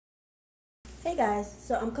Hey guys,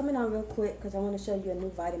 so I'm coming on real quick because I want to show you a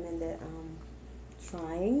new vitamin that I'm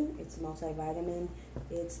trying. It's a multivitamin.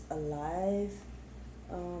 It's Alive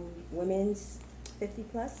Women's 50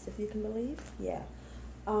 plus, if you can believe. Yeah.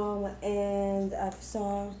 And I've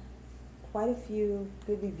saw quite a few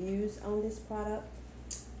good reviews on this product,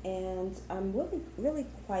 and I'm really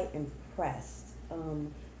quite impressed.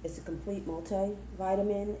 It's a complete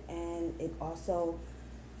multivitamin, and it also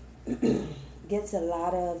gets a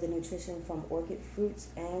lot of the nutrition from orchid fruits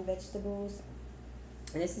and vegetables.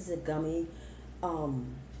 And this is a gummy.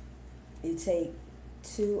 Um, you take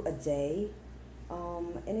two a day,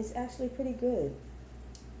 and it's actually pretty good.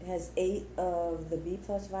 It has 8 of the B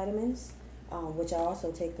plus vitamins, which I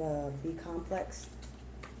also take a B complex,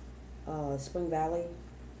 Spring Valley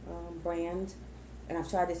brand, and I've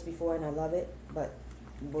tried this before and I love it. But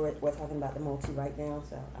we're talking about the multi right now,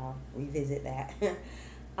 so I'll revisit that.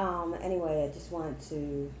 Anyway, I just want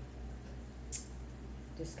to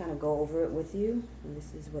just kind of go over it with you. And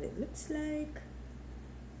this is what it looks like.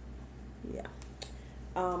 Yeah.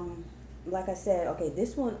 Like I said, okay,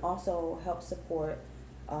 this one also helps support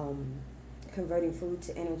um, converting food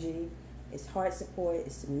to energy. It's heart support,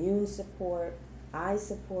 it's immune support, eye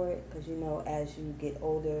support, because you know, as you get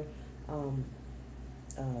older, um,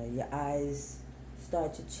 your eyes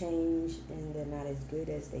start to change and they're not as good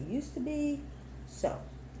as they used to be. So,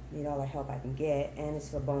 need all the help I can get, and it's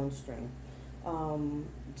for bone strength.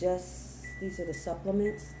 Just these are the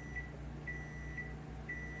supplements.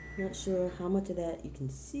 Not sure how much of that you can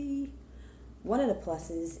see. One of the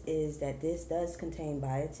pluses is that this does contain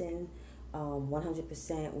biotin,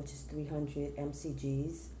 100%, which is 300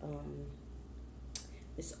 mcgs.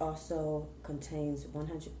 This also contains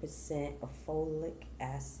 100% of folic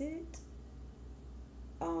acid.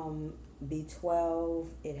 B12,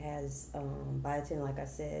 it has biotin, like I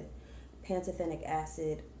said, Pantothenic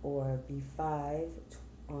acid, or B5,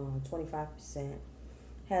 25%.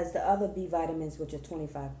 Has the other B vitamins, which are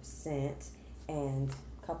 25%, and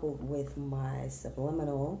coupled with my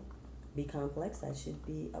subliminal B complex, I should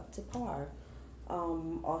be up to par.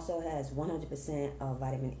 Also has 100% of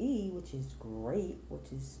vitamin E, which is great,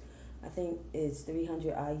 which is, I think, is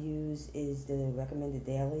 300 IUs is the recommended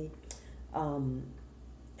daily.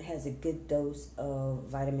 It has a good dose of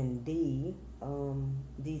vitamin D,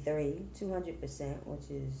 D3, 200%, which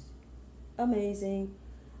is amazing.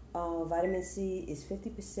 Vitamin C is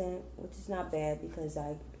 50%, which is not bad because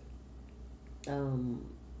I um,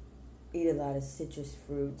 eat a lot of citrus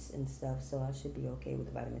fruits and stuff, so I should be okay with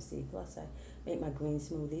the vitamin C. Plus, I make my green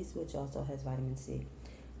smoothies, which also has vitamin C.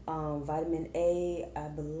 Vitamin A, I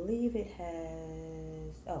believe it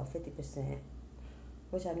has 50%,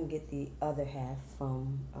 which I can get the other half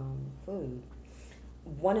from food.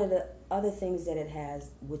 One of the other things that it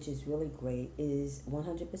has, which is really great, is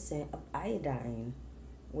 100% of iodine,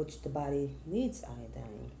 which the body needs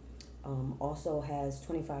iodine. Also has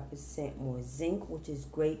 25% more zinc, which is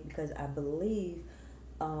great because I believe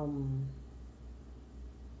the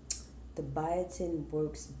biotin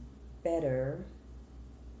works better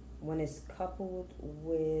when it's coupled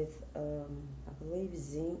with, I believe,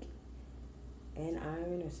 zinc and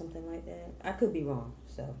iron or something like that. I could be wrong.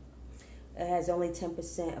 So it has only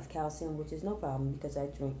 10% of calcium, which is no problem because I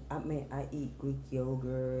eat Greek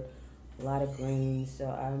yogurt, a lot of greens, so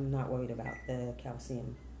I'm not worried about the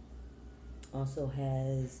calcium. Also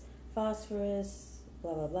has phosphorus,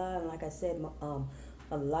 blah blah blah, and like I said,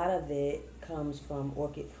 a lot of it comes from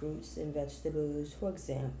orchid fruits and vegetables. For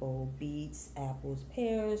example, beets, apples,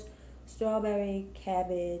 pears, strawberry,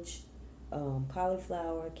 cabbage,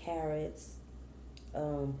 cauliflower, carrots,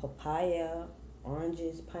 papaya,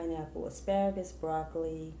 oranges, pineapple, asparagus,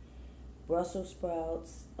 broccoli, Brussels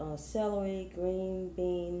sprouts, celery, green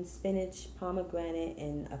beans, spinach, pomegranate,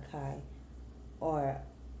 and acai, or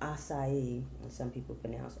acai, as some people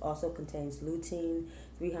pronounce. Also contains lutein,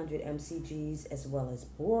 300 mcgs, as well as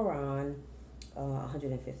boron,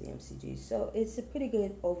 150 mcgs. So it's a pretty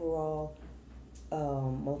good overall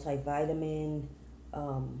multivitamin.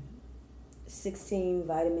 16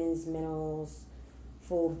 vitamins, minerals,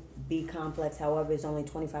 full B complex. However, it's only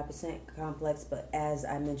 25% complex, but as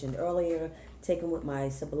I mentioned earlier, taken with my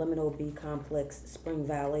subliminal B complex Spring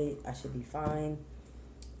Valley, I should be fine.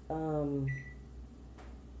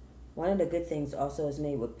 One of the good things also is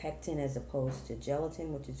made with pectin as opposed to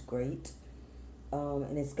gelatin, which is great.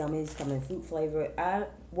 And it's gummies, come in fruit flavor. I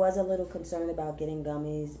was a little concerned about getting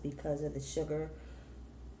gummies because of the sugar,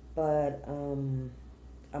 but I'm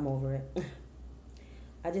over it.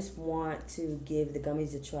 I just want to give the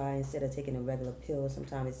gummies a try instead of taking a regular pill.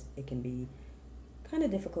 Sometimes it can be kind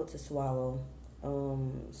of difficult to swallow.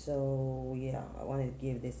 So yeah, I wanted to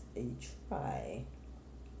give this a try.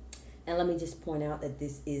 And let me just point out that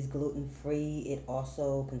this is gluten-free. It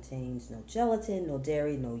also contains no gelatin, no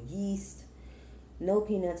dairy, no yeast, no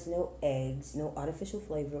peanuts, no eggs, no artificial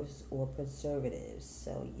flavors or preservatives.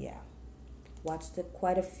 So yeah, watched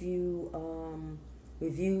quite a few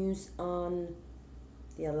reviews on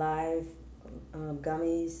the Alive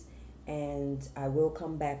gummies, and I will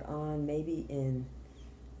come back on maybe in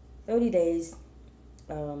 30 days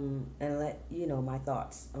and let you know my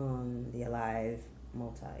thoughts on the Alive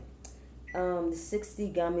multi. The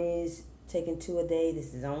 60 gummies, taking 2 a day.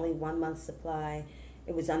 This is only 1 month supply.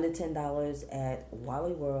 It was under $10 at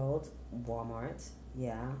Wally World, Walmart.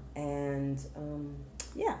 Yeah, and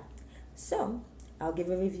yeah. So I'll give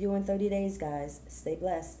a review in 30 days, guys. Stay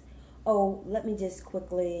blessed. Oh, let me just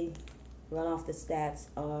quickly run off the stats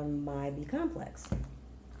on my B complex.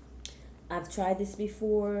 I've tried this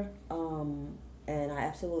before, and I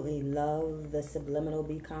absolutely love the subliminal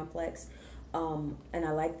B complex. And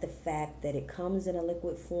I like the fact that it comes in a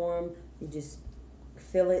liquid form. You just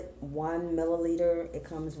fill it 1 milliliter. It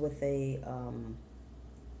comes with a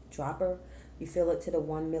dropper. You fill it to the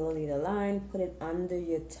 1 milliliter line, put it under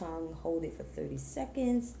your tongue, hold it for 30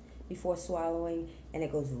 seconds before swallowing, and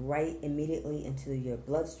it goes right immediately into your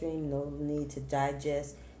bloodstream. No need to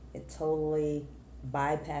digest. It totally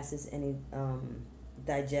bypasses any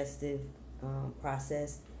digestive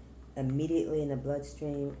process. Immediately in the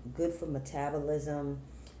bloodstream, good for metabolism.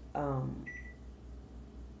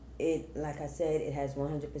 It, like I said, it has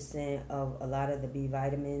 100% of a lot of the B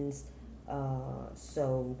vitamins.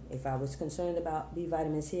 So if I was concerned about B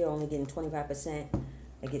vitamins here, only getting 25%,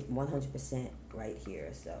 I get 100% right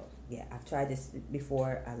here. So yeah, I've tried this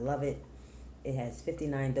before. I love it. It has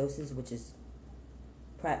 59 doses, which is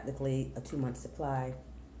practically a 2-month supply.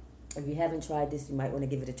 If you haven't tried this, you might want to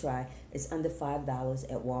give it a try. It's under $5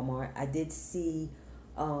 at Walmart. I did see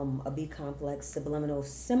a B complex subliminal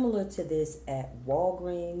similar to this at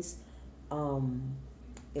Walgreens.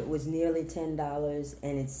 It was nearly $10,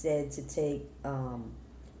 and it said to take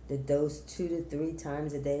the dose 2 to 3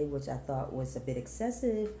 times a day, which I thought was a bit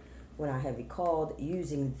excessive. When I had recalled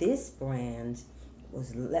using this brand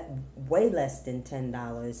was way less than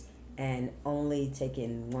 $10 and only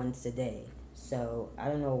taken once a day. So I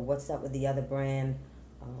don't know what's up with the other brand.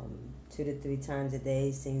 2 to 3 times a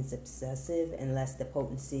day seems excessive unless the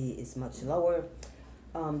potency is much lower.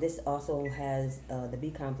 This also has the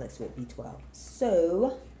B complex with B12.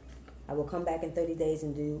 So I will come back in 30 days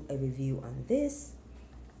and do a review on this.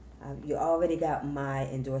 You already got my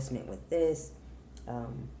endorsement with this.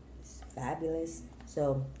 It's fabulous.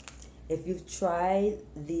 So if you've tried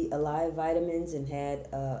the Alive vitamins and had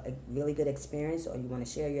a really good experience, or you want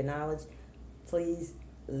to share your knowledge, please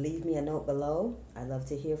leave me a note below. I'd love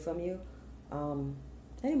to hear from you.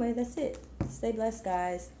 Anyway, that's it. Stay blessed,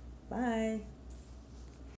 guys. Bye.